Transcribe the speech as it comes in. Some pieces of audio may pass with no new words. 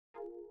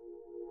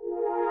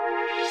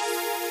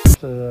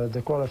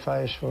the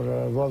qualifiers for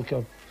World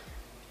Cup,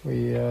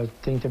 we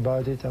think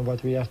about it and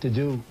what we have to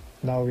do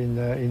now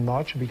in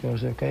March,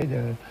 because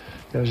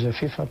there's a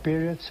FIFA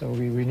period, so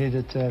we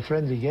needed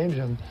friendly games,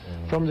 and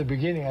from the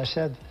beginning I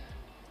said,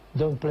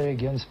 don't play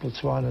against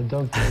Botswana,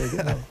 don't play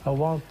no, I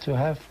want to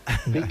have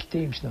big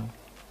teams now.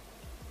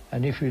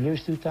 And if we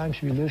lose 2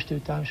 times, we lose 2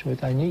 times,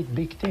 but I need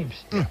big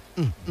teams.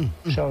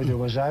 So there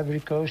was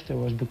Ivory Coast, there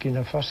was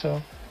Burkina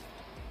Faso,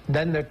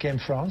 then there came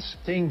France.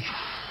 I think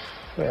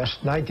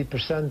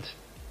 90%,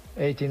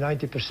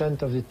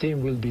 80-90% of the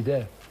team will be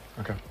there.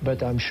 Okay.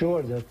 But I'm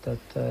sure that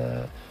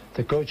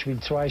the coach will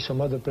try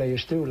some other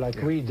players too, like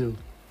we do.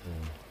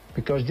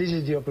 Because this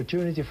is the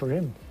opportunity for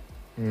him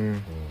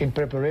in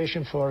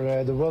preparation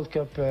for the World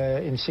Cup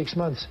in 6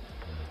 months.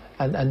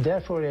 And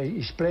therefore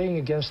he's playing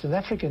against an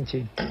African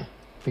team.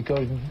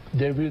 Because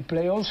they will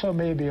play also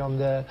maybe on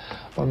the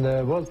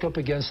World Cup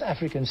against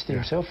African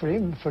teams. So for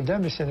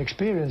them it's an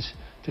experience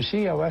to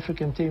see how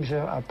African teams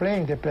are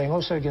playing. They're playing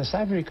also against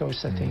Ivory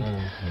Coast, I think.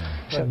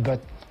 So,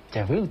 but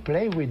they will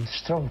play with a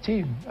strong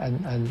team,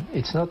 and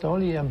it's not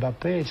only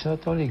Mbappé, it's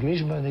not only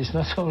Griezmann, it's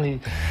not only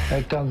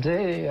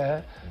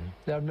Kanté.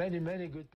 There are many good